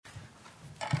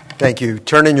Thank you.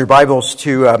 Turn in your Bibles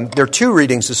to, there are two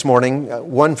readings this morning,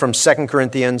 one from 2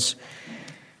 Corinthians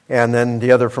and then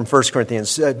the other from 1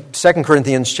 Corinthians. 2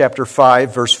 Corinthians chapter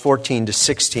 5, verse 14 to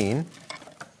 16.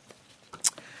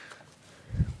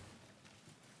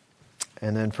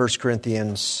 And then 1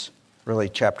 Corinthians, really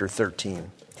chapter 13.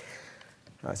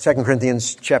 2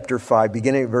 Corinthians chapter 5,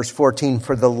 beginning at verse 14.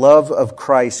 For the love of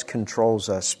Christ controls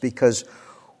us, because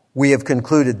we have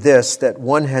concluded this, that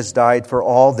one has died for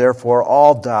all, therefore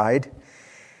all died.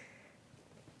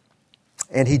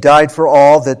 And he died for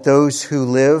all, that those who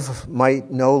live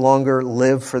might no longer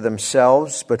live for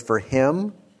themselves, but for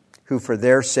him who for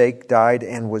their sake died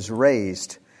and was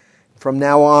raised. From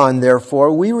now on,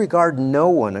 therefore, we regard no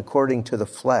one according to the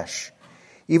flesh.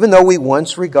 Even though we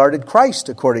once regarded Christ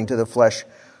according to the flesh,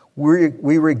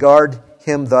 we regard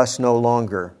him thus no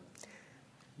longer.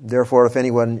 Therefore, if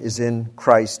anyone is in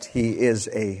Christ, he is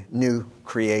a new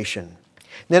creation.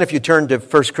 And then if you turn to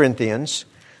 1 Corinthians,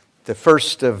 the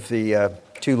first of the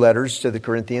two letters to the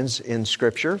Corinthians in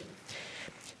Scripture.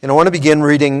 And I want to begin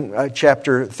reading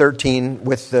chapter 13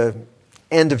 with the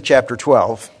end of chapter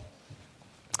 12,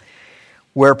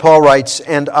 where Paul writes,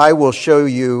 "And I will show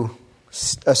you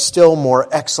a still more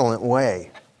excellent way.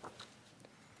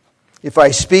 If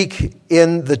I speak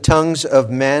in the tongues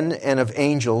of men and of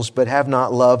angels, but have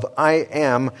not love, I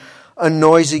am a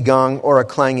noisy gong or a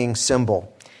clanging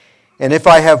cymbal. And if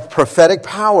I have prophetic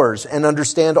powers and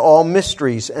understand all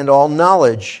mysteries and all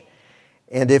knowledge,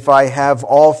 and if I have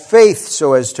all faith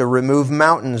so as to remove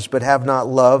mountains, but have not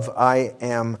love, I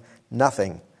am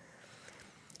nothing.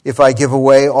 If I give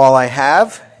away all I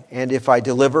have, and if I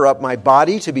deliver up my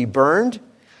body to be burned,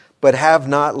 but have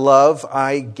not love,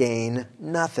 I gain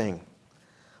nothing.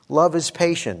 Love is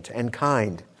patient and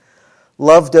kind.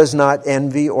 Love does not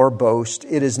envy or boast.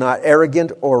 It is not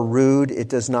arrogant or rude. It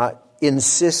does not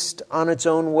insist on its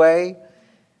own way.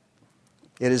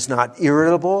 It is not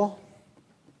irritable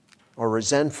or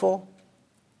resentful.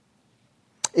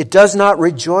 It does not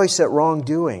rejoice at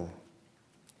wrongdoing,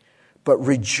 but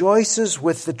rejoices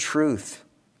with the truth.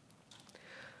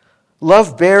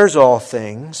 Love bears all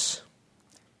things,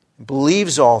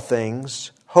 believes all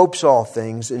things, hopes all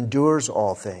things, endures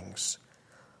all things.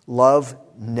 Love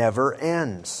never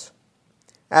ends.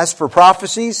 As for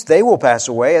prophecies, they will pass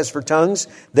away. As for tongues,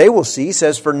 they will cease.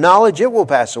 As for knowledge, it will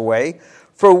pass away.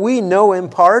 For we know in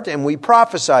part and we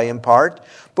prophesy in part.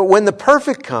 But when the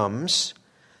perfect comes,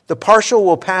 the partial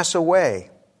will pass away.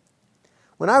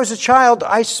 When I was a child,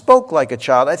 I spoke like a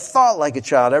child. I thought like a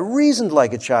child. I reasoned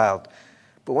like a child.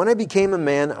 But when I became a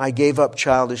man, I gave up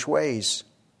childish ways.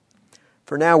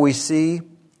 For now we see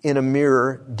in a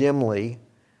mirror dimly,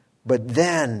 but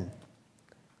then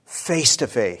face to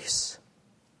face.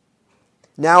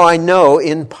 Now I know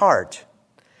in part.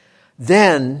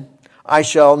 Then I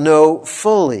shall know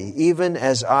fully, even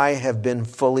as I have been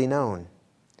fully known.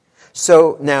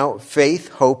 So now faith,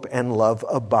 hope, and love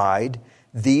abide,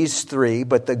 these three,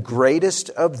 but the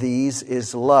greatest of these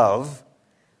is love.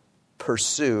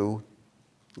 Pursue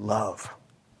love."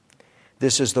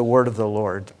 This is the word of the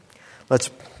Lord. Let's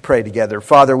pray together.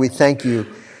 Father, we thank you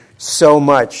so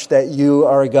much that you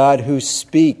are a God who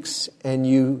speaks and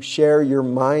you share your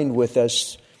mind with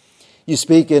us. You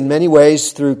speak in many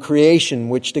ways through creation,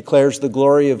 which declares the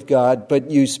glory of God,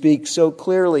 but you speak so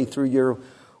clearly through your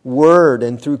word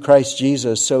and through Christ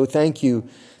Jesus. So thank you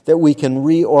that we can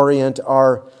reorient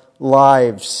our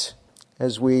lives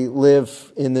as we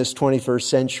live in this 21st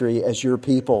century as your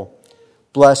people.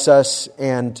 Bless us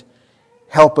and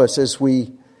help us as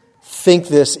we think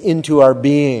this into our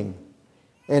being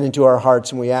and into our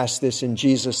hearts. And we ask this in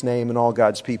Jesus' name, and all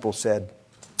God's people said,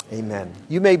 amen.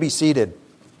 You may be seated.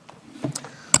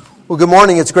 Well, good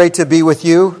morning. It's great to be with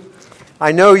you.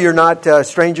 I know you're not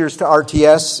strangers to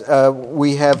RTS.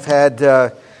 We have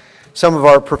had some of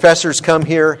our professors come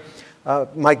here,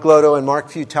 Mike Glotto and Mark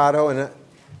Futato,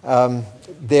 and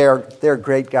they're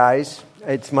great guys.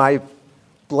 It's my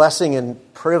blessing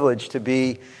and privilege to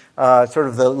be sort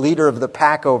of the leader of the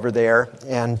pack over there,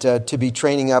 and to be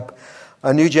training up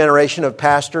a new generation of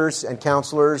pastors and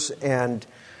counselors and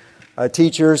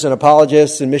teachers and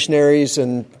apologists and missionaries,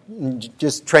 and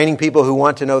just training people who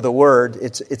want to know the Word.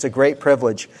 It's a great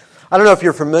privilege. I don't know if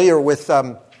you're familiar with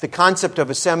the concept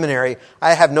of a seminary.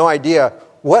 I have no idea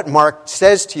what Mark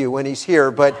says to you when he's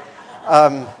here, but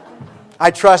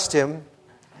I trust him.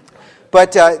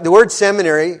 But the word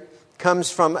seminary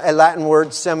comes from a Latin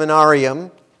word,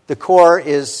 seminarium. The core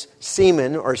is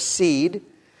semen or seed.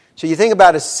 So you think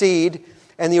about a seed,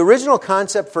 and the original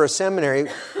concept for a seminary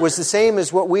was the same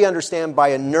as what we understand by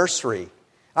a nursery.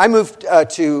 I moved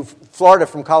to Florida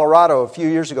from Colorado a few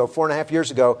years ago, 4.5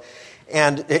 years ago,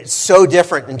 And it's so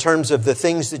different in terms of the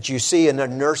things that you see in a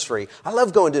nursery. I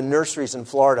love going to nurseries in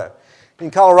Florida.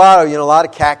 In Colorado, a lot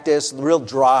of cactus, real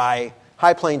dry,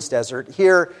 high plains desert.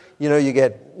 Here, you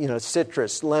get,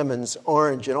 citrus, lemons,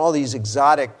 orange, and all these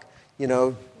exotic,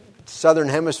 southern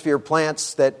hemisphere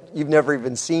plants that you've never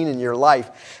even seen in your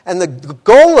life. And the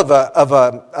goal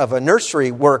of a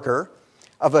nursery worker,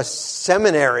 of a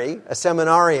seminary, a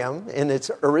seminarium in its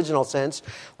original sense,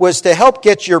 was to help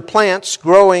get your plants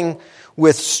growing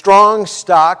with strong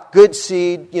stock, good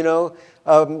seed, get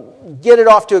it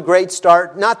off to a great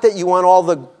start. Not that you want all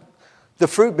the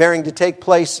fruit bearing to take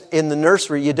place in the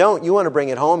nursery. You don't. You want to bring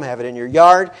it home, have it in your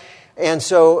yard. And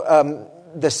so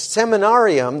the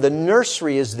seminarium, the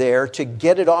nursery, is there to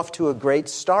get it off to a great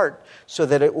start so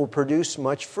that it will produce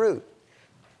much fruit.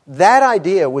 That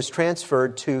idea was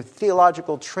transferred to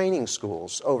theological training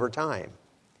schools over time.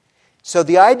 So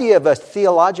the idea of a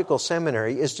theological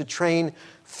seminary is to train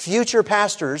future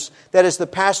pastors, that is, the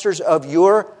pastors of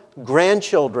your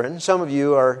grandchildren. Some of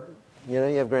you are, you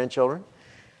have grandchildren.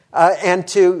 And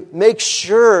to make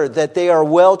sure that they are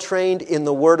well trained in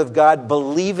the Word of God,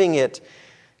 believing it,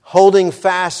 holding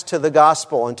fast to the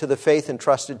gospel and to the faith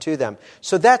entrusted to them.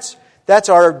 So that's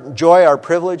our joy, our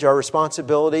privilege, our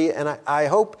responsibility. And I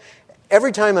hope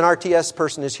every time an RTS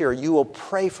person is here, you will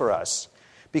pray for us,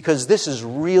 because this is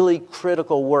really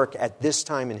critical work at this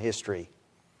time in history,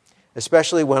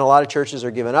 especially when a lot of churches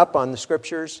are giving up on the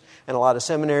Scriptures and a lot of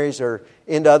seminaries are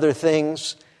into other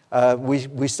things.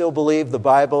 We still believe the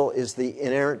Bible is the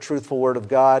inerrant, truthful Word of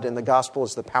God, and the gospel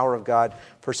is the power of God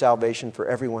for salvation for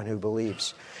everyone who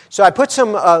believes. So I put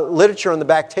some literature on the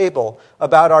back table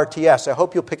about RTS. I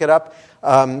hope you'll pick it up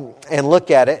and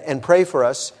look at it and pray for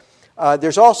us.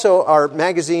 There's also our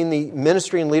magazine, the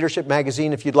Ministry and Leadership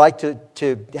magazine. If you'd like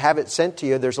to have it sent to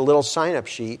you, there's a little sign-up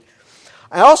sheet.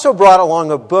 I also brought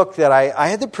along a book that I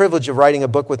had the privilege of writing a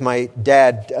book with my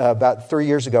dad about 3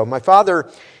 years ago. My father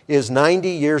is 90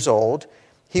 years old.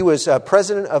 He was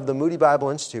president of the Moody Bible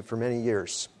Institute for many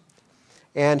years.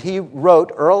 And he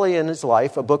wrote early in his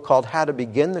life a book called How to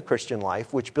Begin the Christian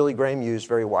Life, which Billy Graham used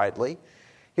very widely.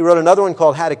 He wrote another one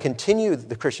called How to Continue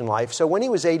the Christian Life. So when he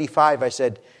was 85, I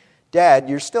said, Dad,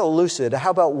 you're still lucid. How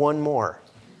about one more?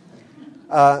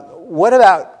 What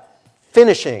about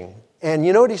finishing? And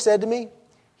you know what he said to me?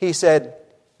 He said,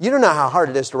 you don't know how hard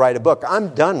it is to write a book.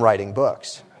 I'm done writing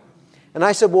books. And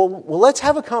I said, well, let's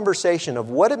have a conversation of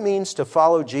what it means to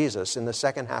follow Jesus in the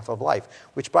second half of life,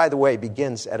 which, by the way,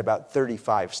 begins at about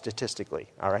 35 statistically,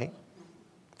 all right?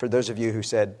 For those of you who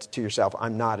said to yourself,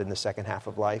 I'm not in the second half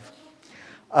of life.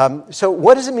 So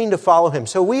what does it mean to follow him?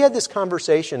 So we had this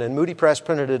conversation, and Moody Press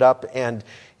printed it up, and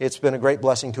it's been a great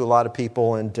blessing to a lot of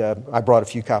people, and I brought a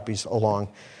few copies along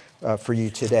for you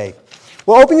today.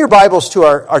 Well, open your Bibles to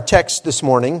our text this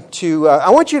morning. I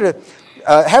want you to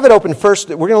have it open first.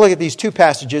 We're going to look at these two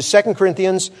passages, 2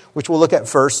 Corinthians, which we'll look at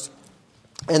first,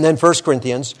 and then 1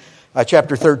 Corinthians,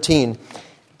 chapter 13.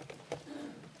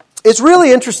 It's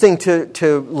really interesting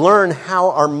to learn how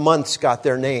our months got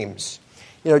their names.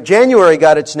 January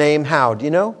got its name how? Do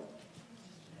you know?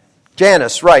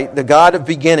 Janus, right, the god of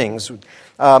beginnings.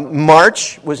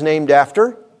 March was named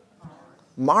after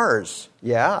Mars.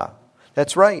 Yeah,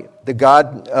 that's right, the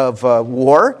god of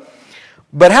war.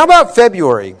 But how about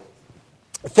February?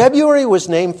 February was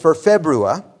named for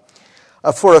Februa,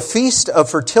 for a feast of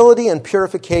fertility and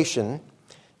purification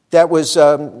that was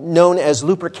known as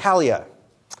Lupercalia.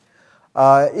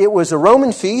 It was a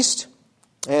Roman feast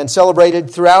and celebrated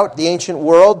throughout the ancient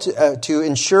world to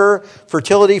ensure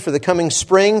fertility for the coming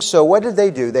spring. So what did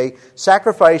they do? They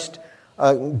sacrificed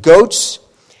goats,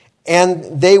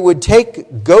 and they would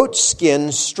take goat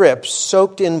skin strips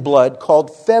soaked in blood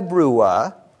called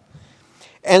Februa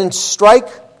and strike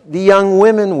the young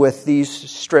women with these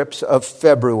strips of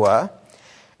Februa.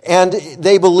 And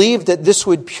they believed that this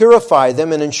would purify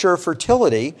them and ensure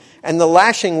fertility. And the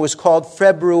lashing was called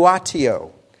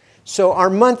Februatio. So our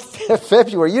month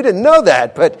February, you didn't know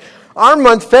that, but our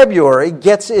month February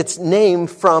gets its name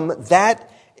from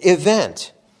that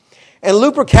event. And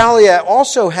Lupercalia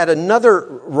also had another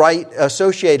rite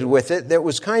associated with it that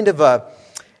was kind of a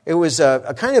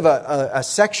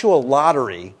sexual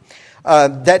lottery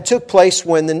that took place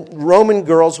when the Roman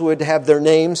girls would have their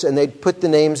names, and they'd put the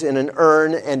names in an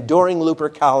urn, and during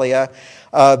Lupercalia,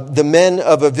 the men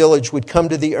of a village would come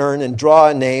to the urn and draw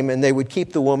a name, and they would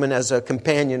keep the woman as a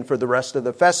companion for the rest of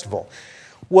the festival.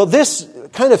 Well, this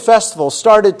kind of festival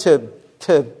started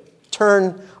to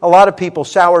turn a lot of people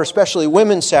sour, especially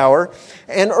women sour.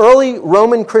 And early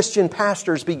Roman Christian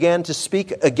pastors began to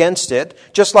speak against it.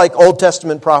 Just like Old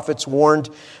Testament prophets warned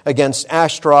against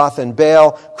Ashtaroth and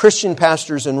Baal, Christian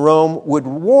pastors in Rome would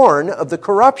warn of the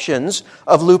corruptions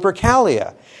of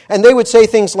Lupercalia. And they would say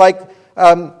things like,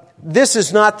 this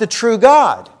is not the true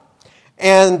God.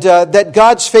 And that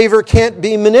God's favor can't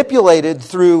be manipulated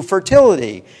through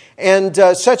fertility. And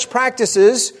such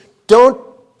practices don't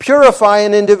purify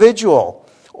an individual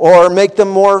or make them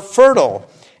more fertile.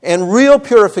 And real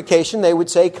purification, they would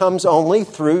say, comes only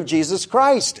through Jesus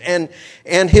Christ and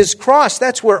His cross.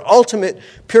 That's where ultimate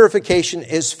purification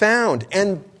is found.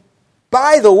 And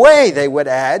by the way, they would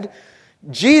add,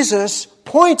 Jesus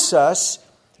points us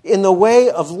in the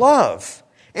way of love.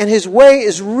 And His way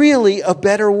is really a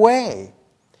better way.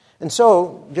 And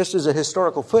so, just as a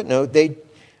historical footnote,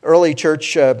 early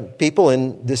church people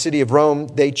in the city of Rome,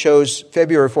 they chose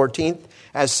February 14th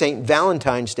as St.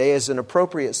 Valentine's Day as an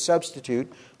appropriate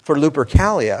substitute for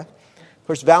Lupercalia. Of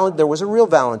course, there was a real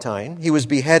Valentine. He was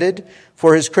beheaded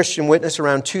for his Christian witness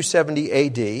around 270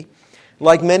 A.D.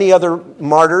 Like many other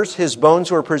martyrs, his bones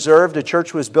were preserved. A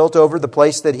church was built over the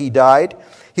place that he died.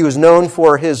 He was known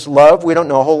for his love. We don't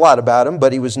know a whole lot about him,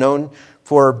 but he was known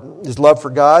for his love for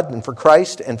God and for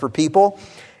Christ and for people.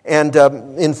 And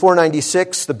in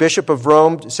 496, the Bishop of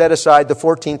Rome set aside the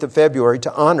 14th of February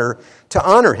to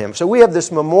honor him. So we have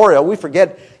this memorial. We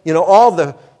forget, all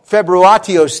the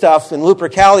Februatio stuff in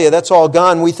Lupercalia. That's all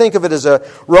gone. We think of it as a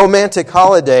romantic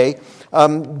holiday,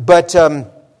 but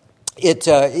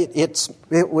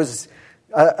it was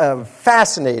a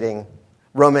fascinating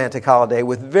romantic holiday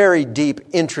with very deep,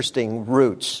 interesting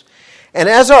roots. And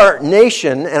as our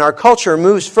nation and our culture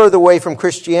moves further away from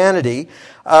Christianity,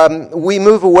 we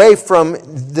move away from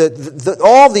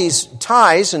all these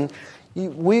ties, and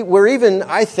we're even,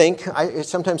 I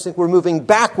sometimes think we're moving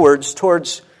backwards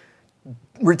towards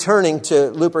returning to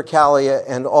Lupercalia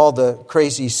and all the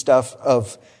crazy stuff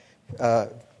of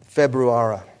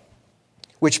Februara.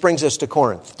 Which brings us to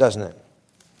Corinth, doesn't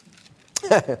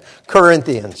it?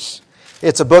 Corinthians.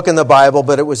 It's a book in the Bible,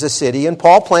 but it was a city. And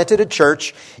Paul planted a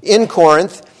church in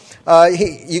Corinth.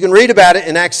 You can read about it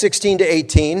in Acts 16 to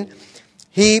 18.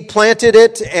 He planted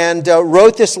it and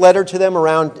wrote this letter to them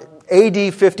around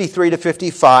AD 53 to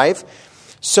 55.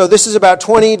 So this is about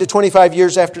 20 to 25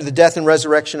 years after the death and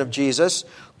resurrection of Jesus.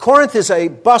 Corinth is a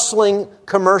bustling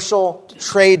commercial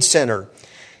trade center.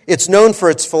 It's known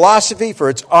for its philosophy, for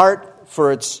its art,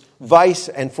 for its vice,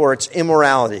 and for its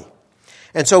immorality.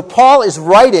 And so Paul is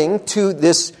writing to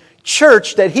this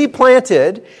church that he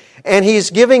planted, and he's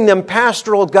giving them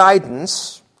pastoral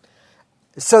guidance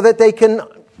so that they can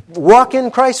walk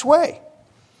in Christ's way.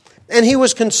 And he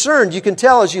was concerned. You can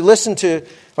tell as you listen to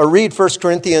or read 1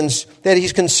 Corinthians that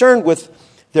he's concerned with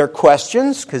their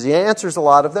questions, because he answers a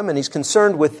lot of them, and he's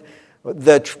concerned with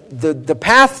the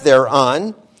path they're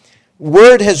on.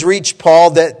 Word has reached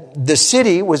Paul that the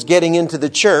city was getting into the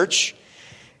church,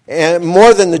 and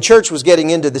more than the church was getting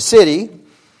into the city.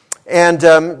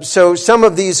 And so some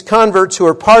of these converts who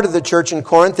are part of the church in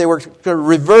Corinth, they were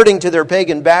reverting to their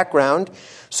pagan background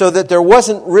so that there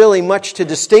wasn't really much to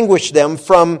distinguish them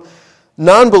from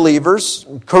non-believers,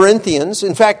 Corinthians.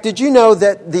 In fact, did you know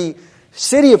that the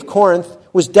city of Corinth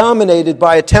was dominated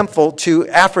by a temple to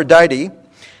Aphrodite?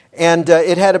 And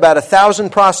it had about 1,000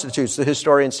 prostitutes, the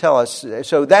historians tell us.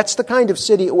 So that's the kind of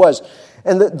city it was.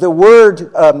 And the word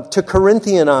to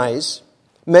Corinthianize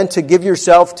meant to give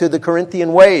yourself to the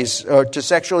Corinthian ways, or to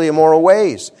sexually immoral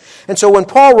ways. And so when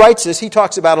Paul writes this, he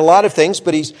talks about a lot of things,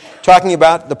 but he's talking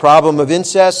about the problem of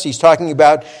incest. He's talking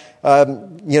about,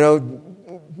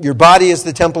 your body is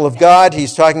the temple of God.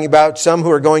 He's talking about some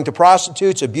who are going to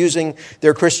prostitutes, abusing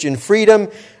their Christian freedom.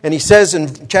 And he says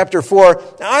in chapter 4,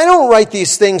 I don't write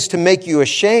these things to make you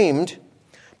ashamed,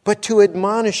 but to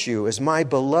admonish you as my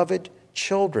beloved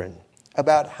children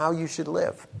about how you should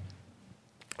live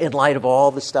in light of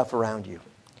all the stuff around you.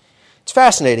 It's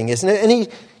fascinating, isn't it? And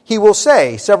he will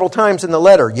say several times in the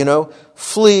letter,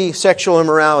 flee sexual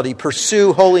immorality,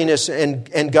 pursue holiness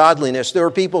and godliness. There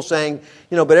were people saying,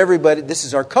 but everybody, this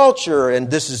is our culture and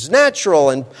this is natural.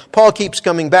 And Paul keeps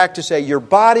coming back to say, your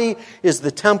body is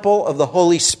the temple of the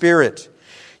Holy Spirit.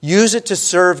 Use it to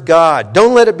serve God.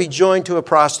 Don't let it be joined to a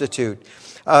prostitute.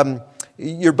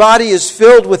 Your body is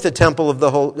filled with the temple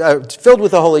of filled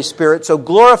with the Holy Spirit. So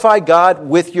glorify God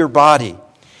with your body.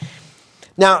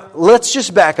 Now, let's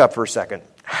just back up for a second.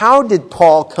 How did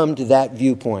Paul come to that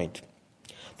viewpoint?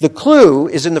 The clue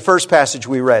is in the first passage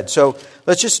we read. So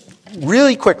let's just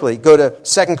really quickly go to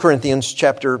 2 Corinthians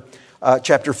chapter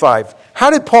 5. How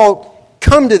did Paul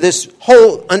come to this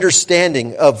whole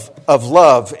understanding of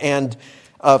love and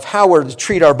of how we're to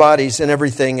treat our bodies and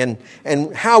everything,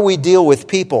 and how we deal with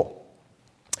people.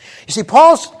 You see,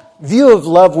 Paul's view of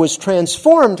love was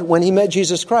transformed when he met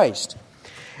Jesus Christ.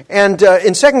 And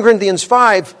in 2 Corinthians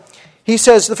 5, he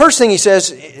says, the first thing he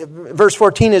says, verse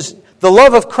 14, is the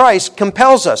love of Christ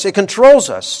compels us. It controls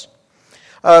us.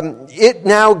 It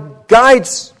now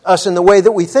guides us in the way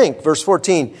that we think. Verse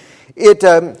 14,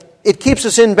 it keeps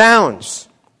us in bounds.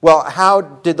 Well, how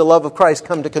did the love of Christ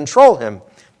come to control him?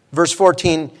 Verse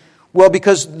 14, well,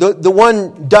 because the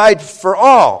one died for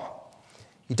all.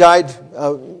 He died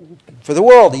for the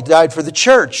world. He died for the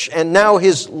church. And now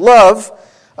his love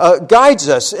guides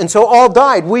us. And so all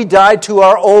died. We died to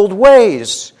our old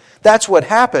ways. That's what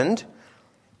happened.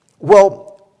 Well,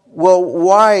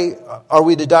 why are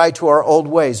we to die to our old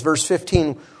ways? Verse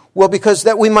 15, well, because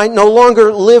that we might no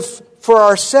longer live for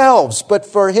ourselves, but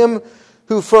for him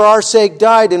who for our sake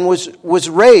died and was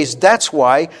raised. That's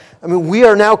why. I mean, we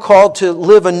are now called to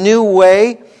live a new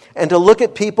way and to look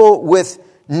at people with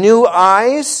new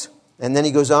eyes. And then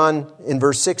he goes on in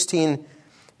verse 16,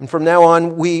 and from now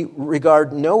on we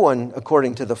regard no one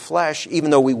according to the flesh,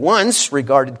 even though we once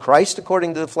regarded Christ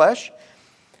according to the flesh.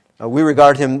 We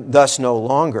regard him thus no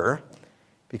longer,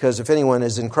 because if anyone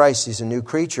is in Christ, he's a new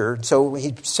creature. So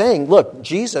he's saying, look,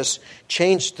 Jesus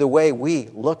changed the way we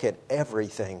look at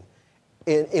everything,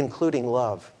 including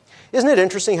love. Isn't it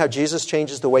interesting how Jesus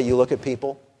changes the way you look at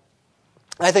people?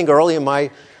 I think early in my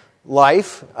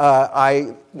life,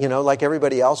 like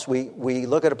everybody else, we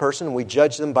look at a person and we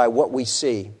judge them by what we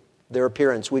see, their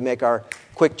appearance. We make our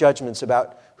quick judgments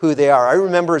about who they are. I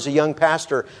remember as a young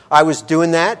pastor, I was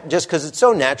doing that just because it's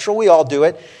so natural. We all do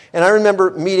it. And I remember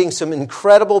meeting some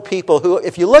incredible people who,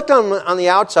 if you looked on the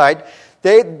outside,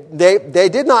 they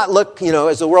did not look,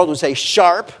 as the world would say,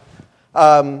 sharp,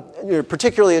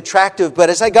 particularly attractive. But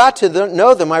as I got to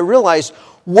know them, I realized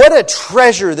what a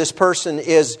treasure this person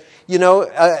is.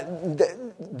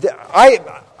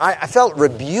 I felt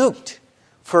rebuked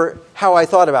for how I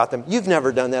thought about them. You've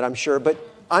never done that, I'm sure, but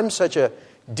I'm such a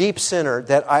deep sinner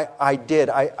that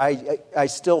I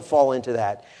still fall into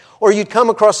that. Or you'd come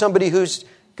across somebody who's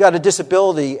got a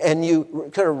disability and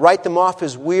you kind of write them off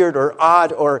as weird or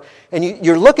odd, and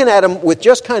you're looking at them with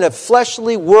just kind of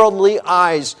fleshly, worldly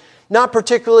eyes. They're not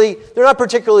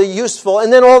particularly useful.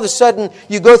 And then all of a sudden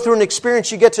you go through an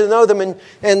experience, you get to know them,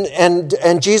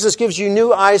 and Jesus gives you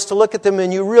new eyes to look at them,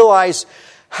 and you realize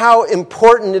how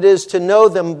important it is to know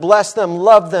them, bless them,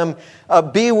 love them,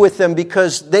 be with them,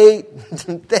 because they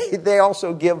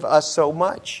also give us so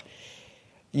much.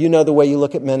 You know the way you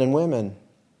look at men and women,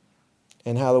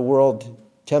 and how the world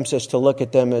tempts us to look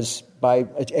at them as by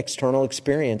external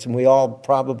experience, and we all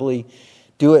probably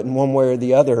do it in one way or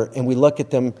the other, and we look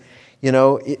at them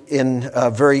in a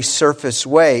very surface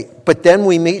way. But then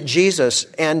we meet Jesus,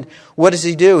 and what does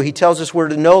he do? He tells us we're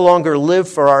to no longer live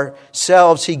for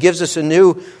ourselves. He gives us a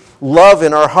new love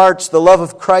in our hearts. The love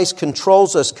of Christ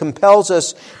controls us, compels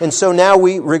us, and so now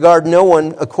we regard no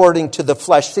one according to the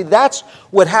flesh. See, that's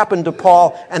what happened to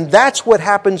Paul, and that's what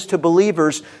happens to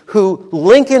believers who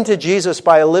link into Jesus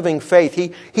by a living faith.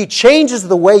 He changes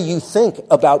the way you think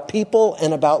about people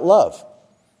and about love.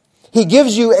 He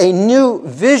gives you a new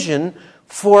vision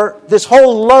for this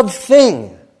whole love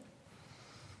thing.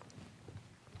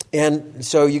 And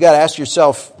so you got to ask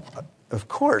yourself, of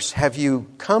course, have you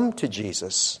come to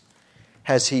Jesus?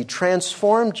 Has he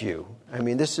transformed you? I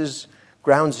mean, this is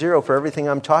ground zero for everything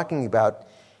I'm talking about.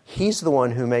 He's the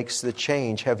one who makes the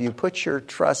change. Have you put your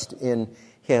trust in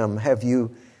him? Have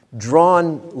you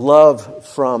drawn love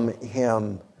from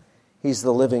him? He's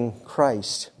the living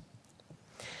Christ.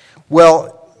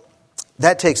 Well,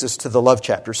 that takes us to the love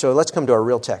chapter. So let's come to our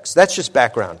real text. That's just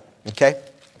background, okay?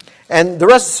 And the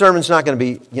rest of the sermon's not going to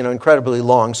be, incredibly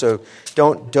long, so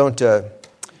don't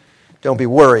be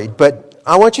worried. But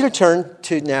I want you to turn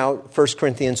to now 1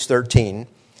 Corinthians 13.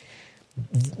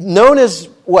 Known as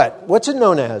what? What's it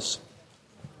known as?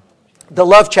 The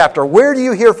love chapter. Where do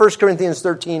you hear 1 Corinthians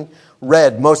 13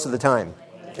 read most of the time?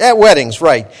 At weddings,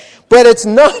 right. But it's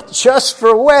not just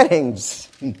for weddings.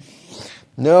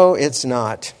 No, it's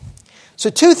not. So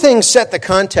two things set the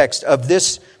context of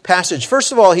this passage.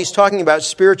 First of all, he's talking about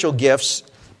spiritual gifts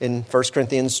in 1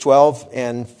 Corinthians 12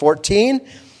 and 14,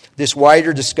 this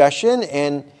wider discussion.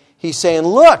 And he's saying,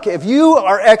 look, if you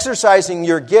are exercising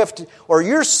your gift or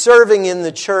you're serving in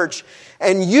the church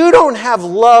and you don't have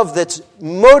love that's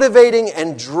motivating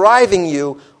and driving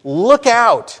you, look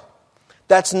out.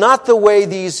 That's not the way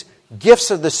these gifts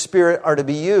of the Spirit are to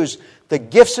be used. The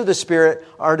gifts of the Spirit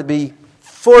are to be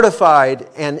fortified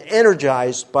and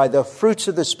energized by the fruits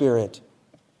of the Spirit.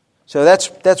 So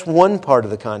that's one part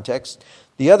of the context.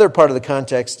 The other part of the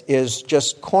context is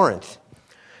just Corinth.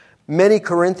 Many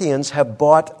Corinthians have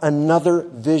bought another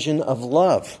vision of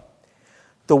love.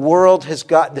 The world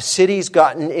the city's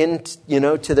gotten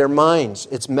to their minds.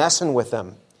 It's messing with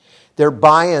them. They're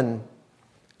buying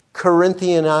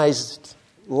Corinthianized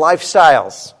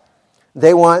lifestyles.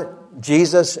 They want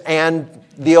Jesus and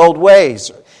the old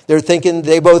ways. They're thinking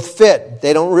they both fit.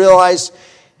 They don't realize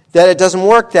that it doesn't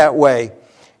work that way.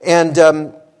 And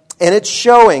it's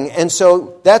showing. And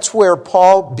so that's where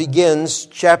Paul begins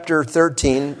chapter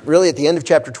 13, really at the end of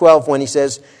chapter 12, when he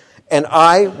says, "And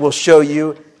I will show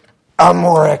you a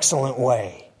more excellent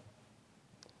way."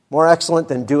 More excellent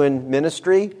than doing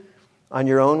ministry on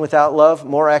your own without love.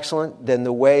 More excellent than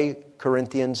the way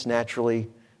Corinthians naturally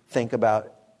think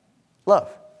about love.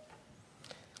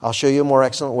 I'll show you a more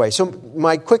excellent way. So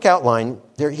my quick outline,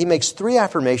 he makes 3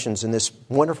 affirmations in this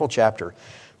wonderful chapter.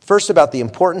 First, about the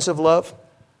importance of love.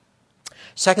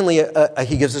 Secondly,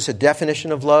 he gives us a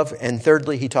definition of love. And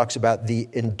thirdly, he talks about the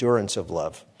endurance of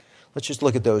love. Let's just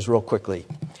look at those real quickly.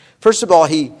 First of all,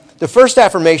 the first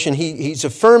affirmation, he's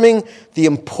affirming the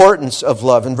importance of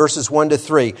love in verses 1 to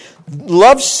 3.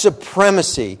 Love's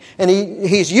supremacy. And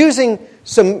he's using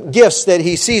some gifts that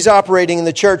he sees operating in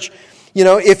the church.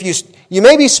 If you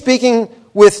may be speaking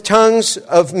with tongues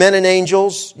of men and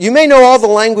angels. You may know all the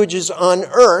languages on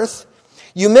earth.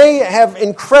 You may have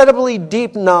incredibly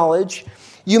deep knowledge.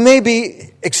 You may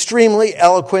be extremely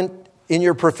eloquent in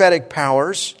your prophetic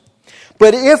powers.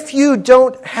 But if you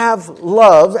don't have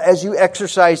love as you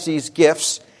exercise these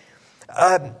gifts,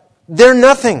 they're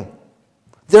nothing.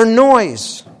 They're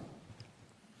noise.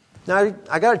 Now,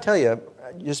 I got to tell you,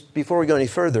 just before we go any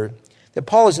further, that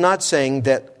Paul is not saying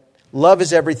that love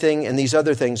is everything and these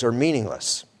other things are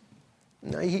meaningless.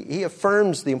 No, he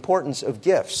affirms the importance of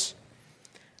gifts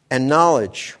and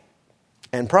knowledge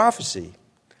and prophecy.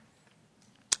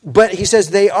 But he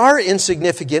says they are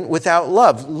insignificant without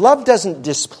love. Love doesn't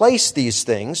displace these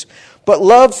things, but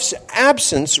love's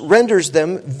absence renders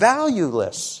them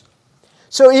valueless.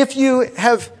 So if you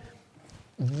have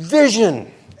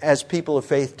vision, as people of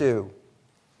faith do,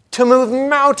 to move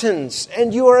mountains,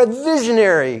 and you are a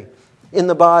visionary in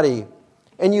the body,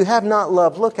 and you have not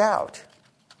love, look out.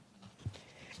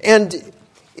 And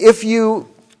if you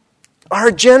are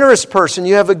a generous person,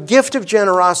 you have a gift of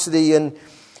generosity,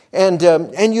 and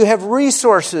you have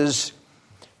resources,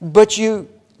 but you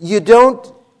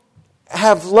don't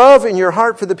have love in your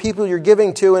heart for the people you're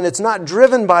giving to, and it's not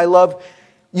driven by love,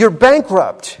 you're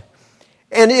bankrupt.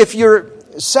 And if you're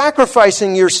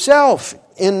sacrificing yourself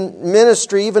in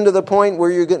ministry, even to the point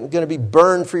where you're going to be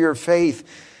burned for your faith,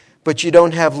 but you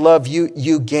don't have love,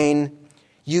 you gain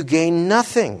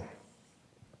nothing.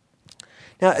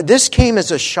 Now, this came as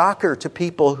a shocker to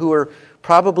people who are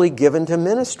probably given to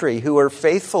ministry, who are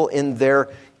faithful in their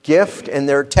gift and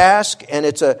their task, and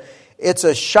it's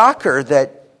a shocker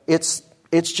that it's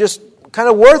just kind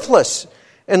of worthless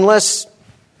unless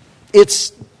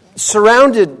it's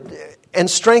surrounded and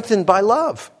strengthened by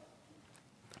love.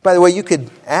 By the way, you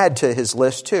could add to his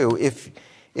list too,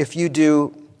 if you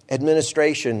do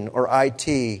administration or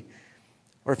IT,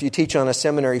 or if you teach on a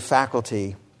seminary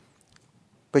faculty,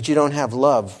 but you don't have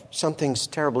love, something's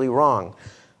terribly wrong.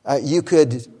 You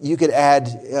could add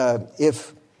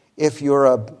if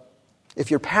you're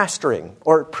pastoring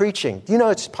or preaching. Do you know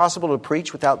it's possible to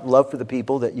preach without love for the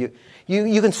people that you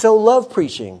can so love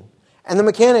preaching and the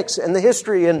mechanics and the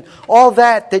history and all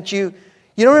that you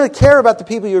don't really care about the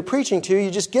people you're preaching to.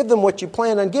 You just give them what you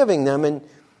plan on giving them, and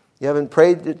you haven't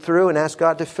prayed it through and asked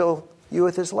God to fill you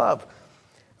with His love.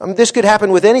 This could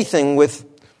happen with anything, with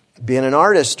being an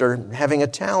artist or having a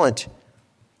talent.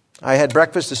 I had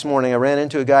breakfast this morning. I ran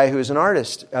into a guy who is an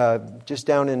artist just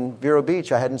down in Vero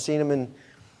Beach. I hadn't seen him in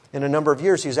a number of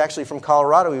years. He was actually from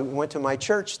Colorado. He went to my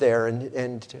church there,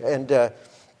 and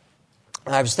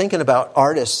I was thinking about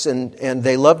artists, and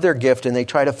they love their gift and they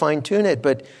try to fine tune it.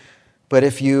 But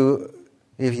if you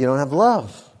don't have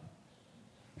love,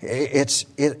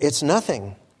 it's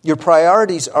nothing. Your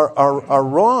priorities are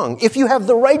wrong. If you have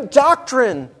the right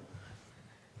doctrine,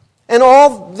 and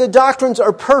all the doctrines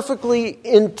are perfectly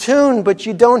in tune, but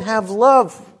you don't have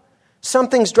love,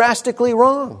 something's drastically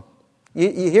wrong.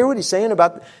 You hear what he's saying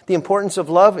about the importance of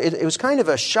love? It was kind of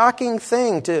a shocking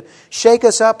thing to shake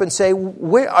us up and say,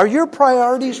 are your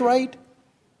priorities right?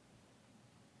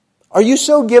 Are you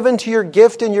so given to your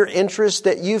gift and your interest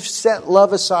that you've set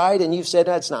love aside and you've said,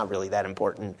 that's not really that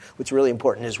important. What's really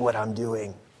important is what I'm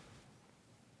doing.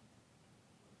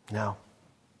 No,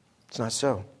 it's not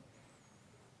so.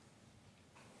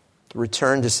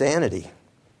 Return to sanity.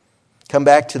 Come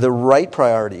back to the right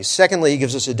priorities. Secondly, he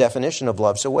gives us a definition of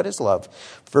love. So what is love?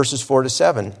 Verses 4 to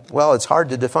 7. Well, it's hard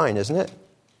to define, isn't it?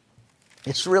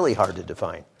 It's really hard to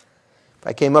define. If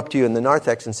I came up to you in the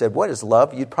narthex and said, what is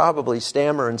love? You'd probably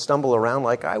stammer and stumble around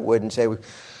like I would and say,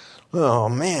 oh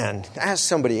man, ask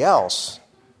somebody else.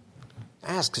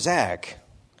 Ask Zach.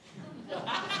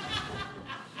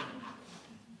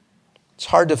 It's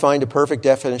hard to find a perfect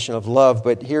definition of love,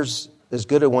 but here's as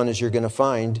good a one as you're going to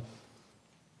find.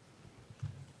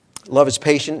 Love is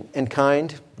patient and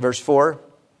kind, verse 4.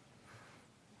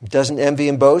 It doesn't envy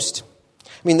and boast. I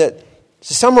mean, to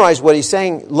summarize what he's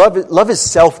saying, love is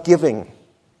self-giving.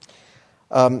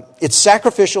 It's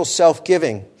sacrificial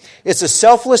self-giving. It's a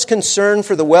selfless concern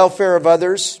for the welfare of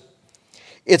others.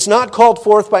 It's not called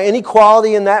forth by any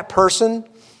quality in that person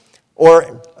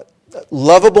or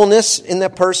lovableness in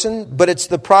that person, but it's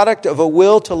the product of a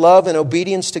will to love and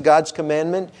obedience to God's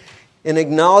commandment, an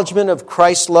acknowledgement of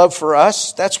Christ's love for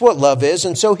us. That's what love is.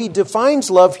 And so he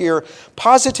defines love here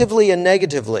positively and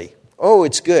negatively. Oh,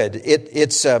 it's good.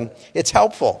 It's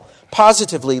helpful.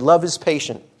 Positively, love is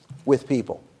patient with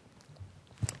people.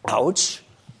 Ouch.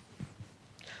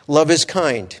 Love is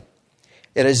kind.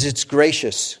 It's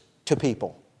gracious to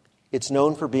people. It's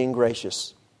known for being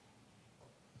gracious.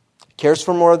 Cares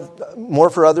for more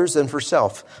for others than for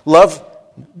self. Love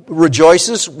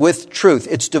rejoices with truth.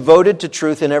 It's devoted to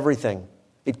truth in everything.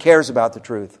 It cares about the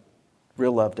truth.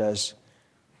 Real love does.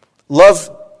 Love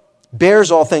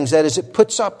bears all things. That is, it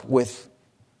puts up with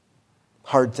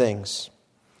hard things.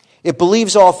 It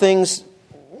believes all things,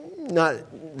 not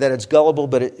that it's gullible,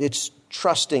 but it's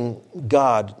trusting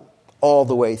God all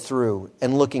the way through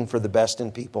and looking for the best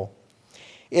in people.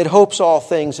 It hopes all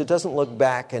things. It doesn't look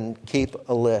back and keep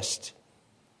a list.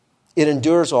 It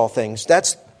endures all things.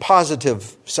 That's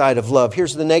positive side of love.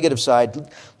 Here's the negative side.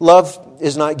 Love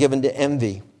is not given to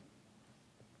envy.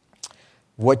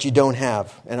 What you don't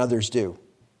have and others do.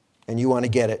 And you want to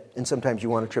get it. And sometimes you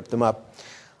want to trip them up.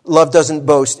 Love doesn't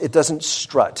boast. It doesn't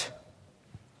strut.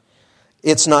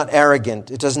 It's not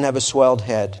arrogant. It doesn't have a swelled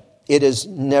head. It is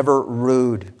never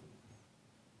rude.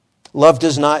 Love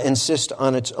does not insist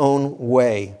on its own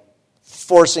way,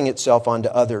 forcing itself onto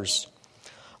others.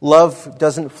 Love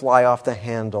doesn't fly off the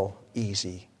handle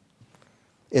easy.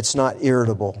 It's not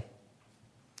irritable.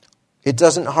 It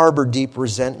doesn't harbor deep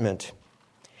resentment.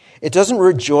 It doesn't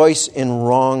rejoice in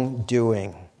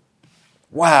wrongdoing.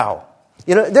 Wow.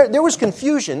 You know, there was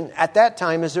confusion at that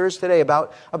time as there is today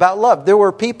about love. There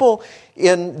were people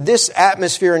in this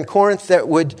atmosphere in Corinth that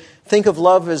would think of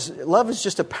love as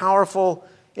just a powerful,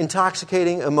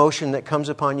 intoxicating emotion that comes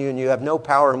upon you and you have no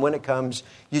power, and when it comes,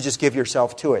 you just give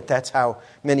yourself to it. That's how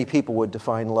many people would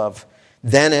define love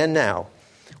then and now.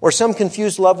 Or some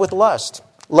confuse love with lust.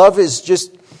 Love is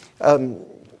just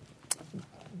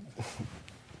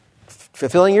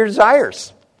fulfilling your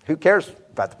desires. Who cares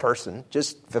about the person?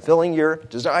 Just fulfilling your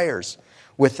desires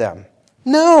with them.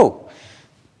 No!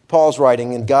 Paul's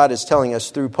writing, and God is telling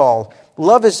us through Paul,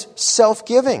 love is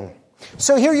self-giving.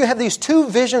 So here you have these two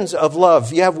visions of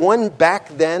love. You have one back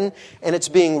then, and it's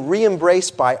being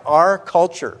re-embraced by our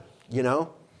culture, you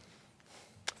know?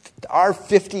 Our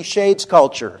 50 Shades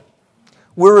culture.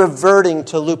 We're reverting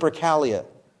to Lupercalia.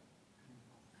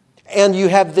 And you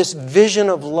have this vision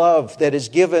of love that is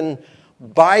given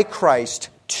by Christ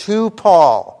to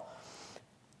Paul.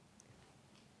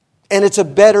 And it's a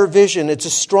better vision. It's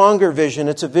a stronger vision.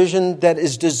 It's a vision that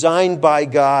is designed by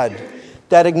God.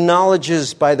 That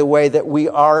acknowledges, by the way, that we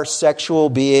are sexual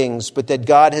beings, but that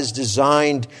God has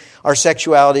designed our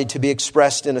sexuality to be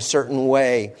expressed in a certain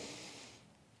way.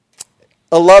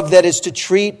 A love that is to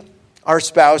treat our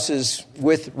spouses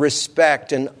with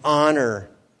respect and honor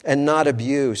and not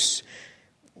abuse.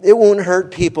 It won't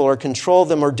hurt people or control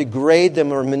them or degrade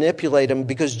them or manipulate them,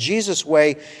 because Jesus'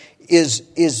 way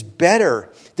is better.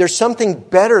 There's something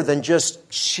better than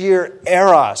just sheer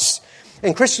eros.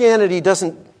 And Christianity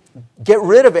doesn't get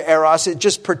rid of eros. It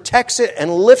just protects it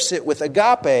and lifts it with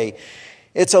agape.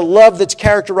 It's a love that's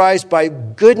characterized by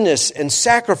goodness and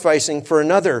sacrificing for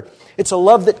another. It's a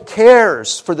love that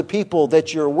cares for the people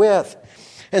that you're with.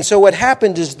 And so what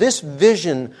happened is this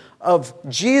vision of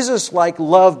Jesus-like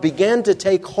love began to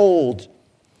take hold.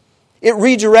 It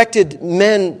redirected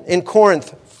men in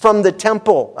Corinth from the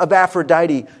temple of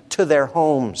Aphrodite to their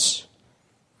homes.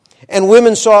 And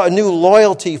women saw a new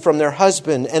loyalty from their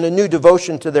husband and a new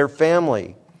devotion to their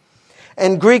family.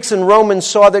 And Greeks and Romans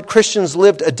saw that Christians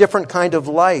lived a different kind of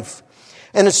life.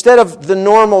 And instead of the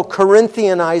normal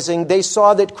Corinthianizing, they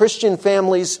saw that Christian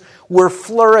families were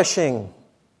flourishing.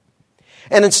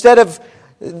 And instead of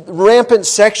rampant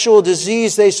sexual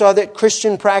disease, they saw that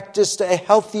Christian practiced a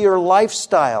healthier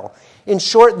lifestyle. In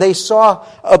short, they saw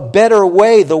a better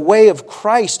way, the way of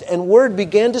Christ, and word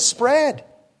began to spread.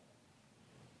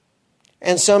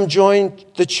 And some joined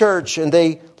the church, and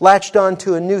they latched on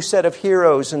to a new set of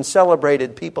heroes and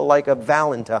celebrated people like a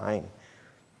Valentine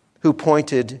who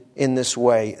pointed in this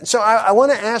way. So I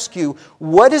want to ask you,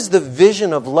 what is the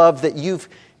vision of love that you've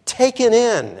taken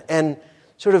in and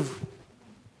sort of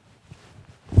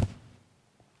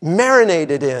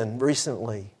marinated in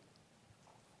recently?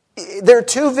 There are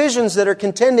two visions that are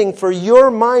contending for your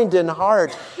mind and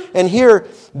heart. And here,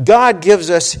 God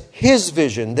gives us His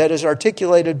vision that is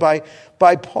articulated by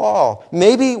Paul.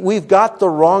 Maybe we've got the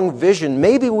wrong vision.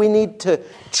 Maybe we need to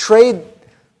trade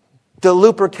the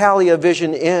Lupercalia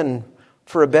vision in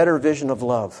for a better vision of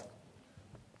love.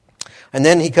 And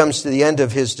then he comes to the end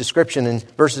of his description in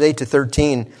verses 8 to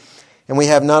 13. And we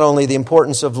have not only the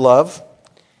importance of love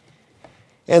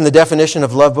and the definition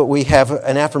of love, but we have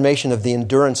an affirmation of the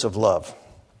endurance of love.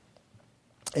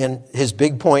 And his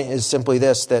big point is simply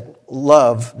this, that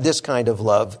love, this kind of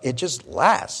love, it just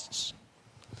lasts.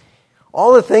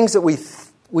 All the things that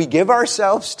we give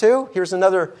ourselves to, here's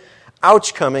another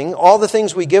ouch coming, all the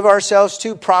things we give ourselves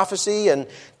to, prophecy and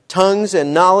tongues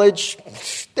and knowledge,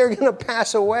 they're going to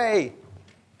pass away.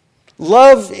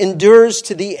 Love endures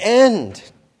to the end.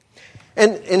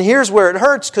 And here's where it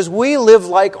hurts, because we live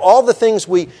like all the things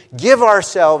we give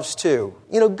ourselves to,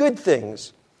 good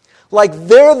things. Like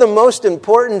they're the most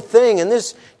important thing. And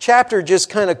this chapter just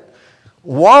kind of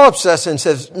wallops us and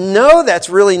says, no, that's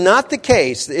really not the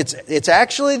case. It's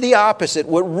actually the opposite.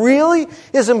 What really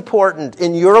is important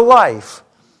in your life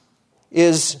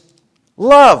is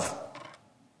love.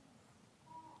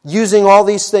 Using all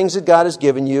these things that God has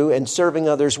given you and serving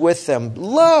others with them.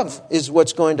 Love is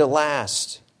what's going to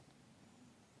last.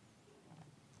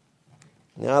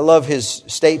 Now, I love his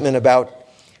statement about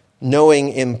knowing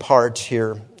in part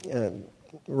here.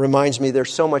 Reminds me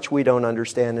there's so much we don't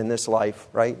understand in this life,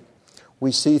 right?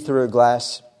 We see through a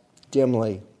glass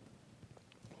dimly.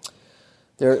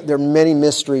 There are many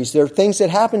mysteries. There are things that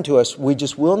happen to us we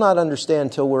just will not understand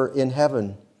until we're in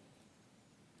heaven.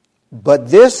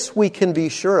 But this we can be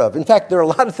sure of. In fact, there are a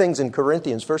lot of things in 1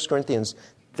 Corinthians,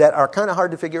 that are kind of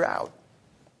hard to figure out.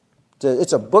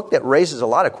 It's a book that raises a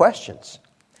lot of questions.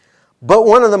 But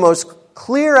one of the most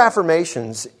clear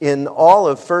affirmations in all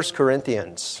of 1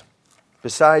 Corinthians,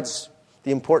 besides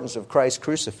the importance of Christ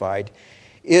crucified,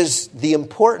 is the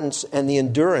importance and the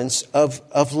endurance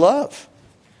of love.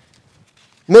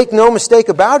 Make no mistake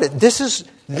about it. This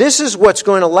is what's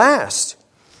going to last.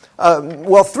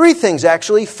 Three things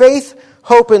actually. Faith,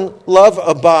 hope, and love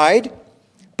abide.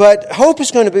 But hope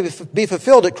is going to be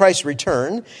fulfilled at Christ's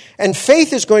return. And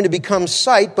faith is going to become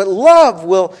sight. But love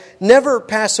will never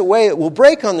pass away. It will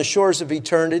break on the shores of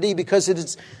eternity because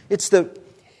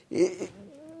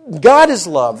God is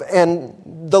love. And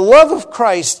the love of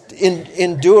Christ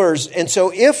endures. And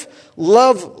so if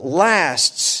love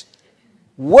lasts,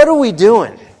 what are we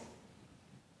doing?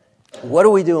 What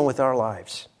are we doing with our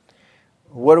lives?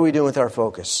 What are we doing with our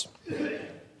focus?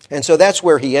 And so that's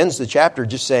where he ends the chapter,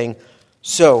 just saying,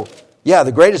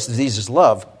 the greatest disease is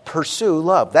love. Pursue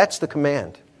love. That's the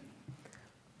command.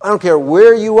 I don't care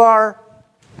where you are,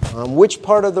 on which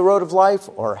part of the road of life,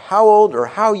 or how old, or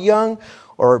how young,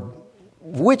 or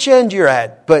which end you're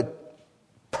at, but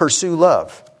pursue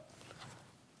love.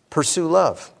 Pursue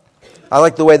love. I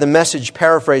like the way the Message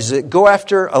paraphrases it. Go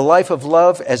after a life of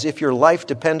love as if your life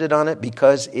depended on it,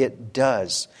 because it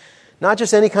does. Not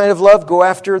just any kind of love. Go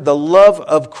after the love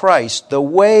of Christ, the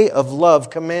way of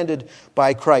love commanded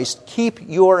by Christ. Keep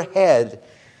your head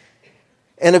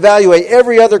and evaluate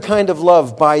every other kind of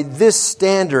love by this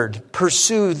standard.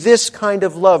 Pursue this kind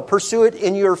of love. Pursue it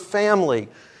in your family.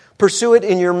 Pursue it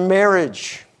in your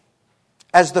marriage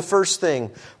as the first thing.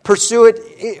 Pursue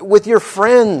it with your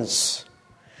friends.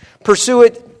 Pursue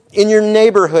it in your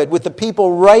neighborhood with the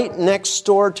people right next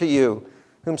door to you,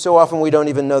 whom so often we don't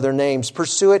even know their names.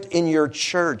 Pursue it in your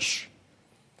church.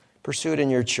 Pursue it in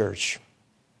your church.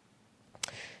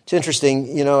 It's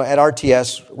interesting, at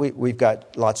RTS, we've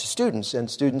got lots of students, and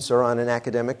students are on an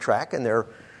academic track, and they're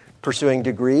pursuing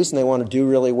degrees, and they want to do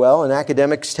really well, and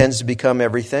academics tends to become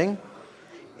everything.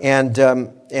 And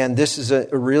this is a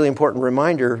really important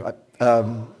reminder.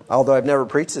 Although I've never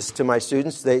preached this to my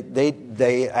students,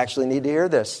 they actually need to hear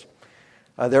this.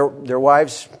 Their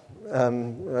wives,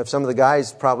 some of the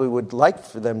guys probably would like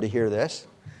for them to hear this.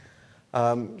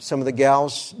 Some of the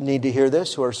gals need to hear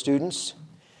this who are students.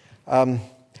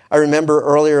 I remember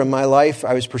earlier in my life,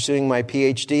 I was pursuing my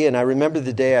PhD, and I remember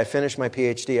the day I finished my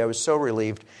PhD. I was so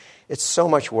relieved. It's so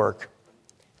much work.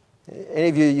 Any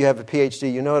of you have a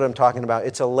PhD, you know what I'm talking about.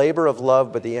 It's a labor of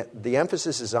love, but the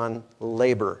emphasis is on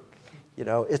labor.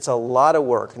 It's a lot of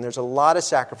work, and there's a lot of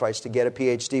sacrifice to get a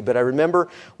PhD. But I remember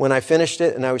when I finished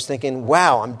it, and I was thinking,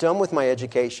 wow, I'm done with my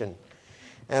education.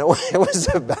 And it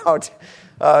was about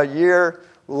a year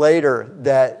later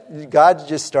that God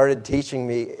just started teaching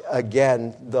me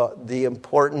again the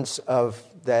importance of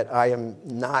that I am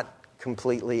not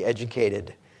completely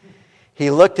educated.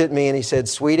 He looked at me and he said,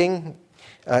 "Sweeting,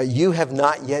 you have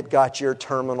not yet got your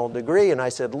terminal degree." And I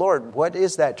said, "Lord, what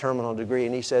is that terminal degree?"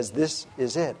 And he says, "This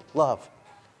is it, love.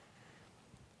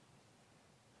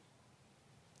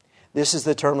 This is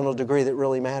the terminal degree that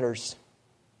really matters.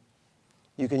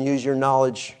 You can use your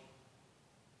knowledge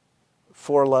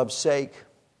for love's sake,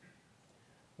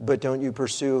 but don't you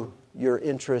pursue your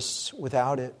interests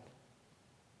without it.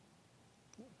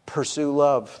 Pursue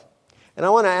love." And I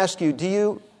want to ask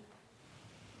you,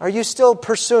 are you still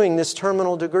pursuing this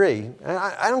terminal degree?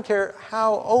 I don't care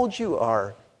how old you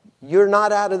are. You're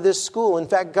not out of this school. In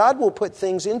fact, God will put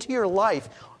things into your life.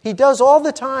 He does all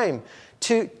the time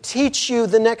to teach you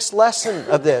the next lesson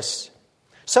of this.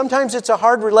 Sometimes it's a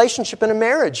hard relationship in a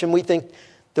marriage, and we think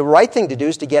the right thing to do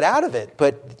is to get out of it.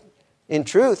 But in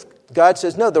truth, God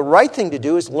says, no, the right thing to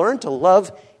do is learn to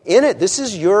love in it. This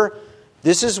is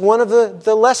one of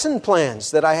the lesson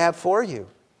plans that I have for you.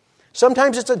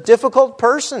 Sometimes it's a difficult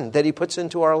person that He puts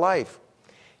into our life.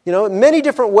 In many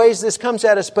different ways this comes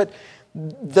at us, but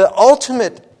the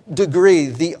ultimate degree,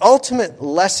 the ultimate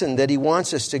lesson that He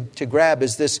wants us to grab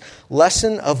is this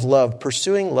lesson of love,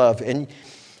 pursuing love. And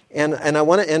I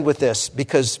want to end with this,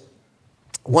 because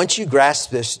once you grasp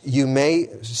this, you may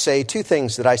say two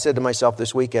things that I said to myself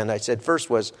this weekend. I said, first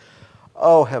was,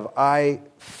 oh, have I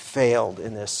failed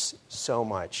in this so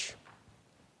much?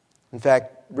 In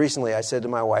fact, recently I said to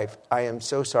my wife, I am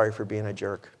so sorry for being a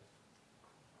jerk.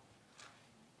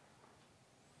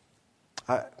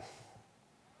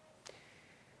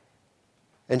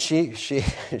 And she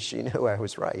knew I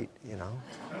was right,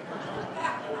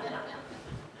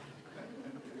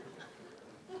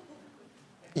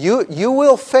 You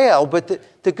will fail,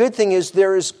 but the good thing is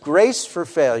there is grace for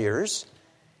failures,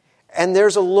 and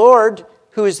there's a Lord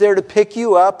who is there to pick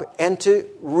you up and to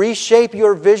reshape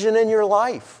your vision in your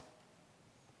life.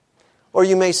 Or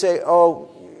you may say, oh,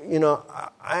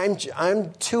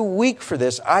 I'm too weak for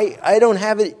this. I don't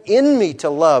have it in me to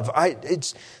love.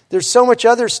 There's so much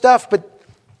other stuff, but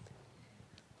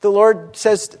the Lord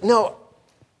says, no,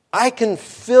 I can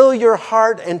fill your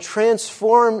heart and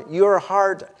transform your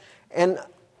heart, and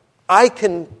I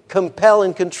can compel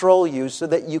and control you so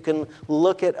that you can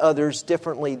look at others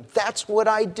differently. That's what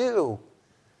I do.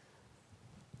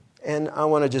 And I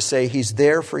want to just say, He's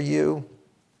there for you.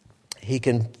 He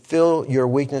can fill your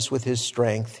weakness with His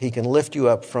strength. He can lift you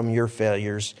up from your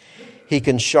failures. He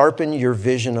can sharpen your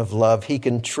vision of love. He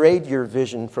can trade your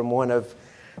vision from one of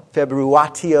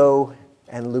februatio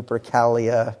and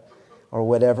lupercalia or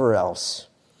whatever else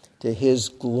to His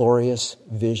glorious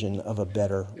vision of a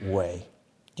better way.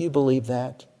 Do you believe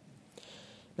that?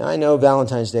 Now, I know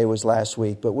Valentine's Day was last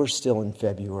week, but we're still in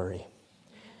February.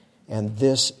 And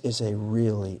this is a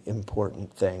really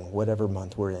important thing, whatever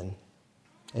month we're in.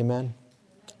 Amen?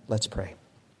 Let's pray.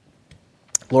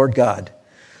 Lord God,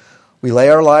 we lay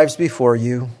our lives before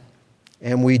You,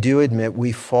 and we do admit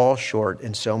we fall short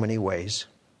in so many ways.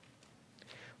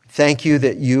 Thank You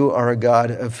that You are a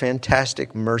God of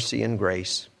fantastic mercy and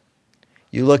grace.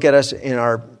 You look at us in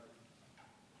our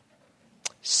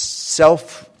self-obsessed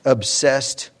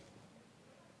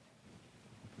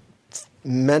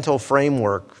mental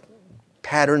framework,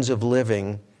 patterns of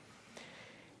living,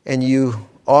 and You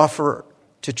offer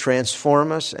to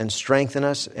transform us and strengthen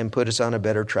us and put us on a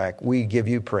better track. We give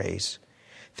You praise.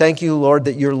 Thank You, Lord,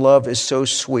 that Your love is so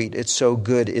sweet, it's so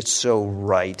good, it's so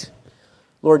right.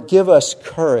 Lord, give us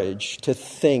courage to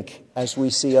think as we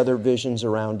see other visions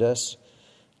around us.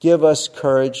 Give us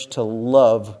courage to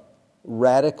love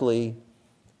radically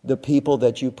the people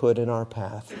that You put in our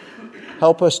path.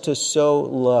 Help us to so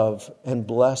love and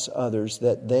bless others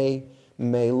that they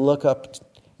may look up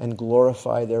and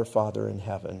glorify their Father in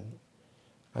heaven.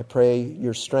 I pray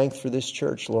Your strength for this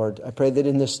church, Lord. I pray that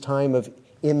in this time of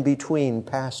in-between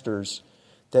pastors,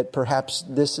 that perhaps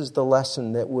this is the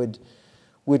lesson that would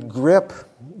grip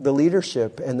the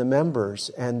leadership and the members,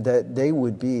 and that they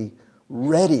would be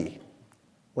ready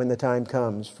when the time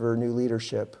comes for new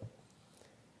leadership,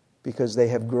 because they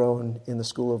have grown in the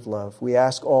school of love. We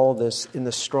ask all this in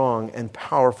the strong and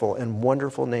powerful and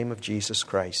wonderful name of Jesus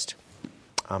Christ.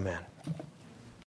 Amen.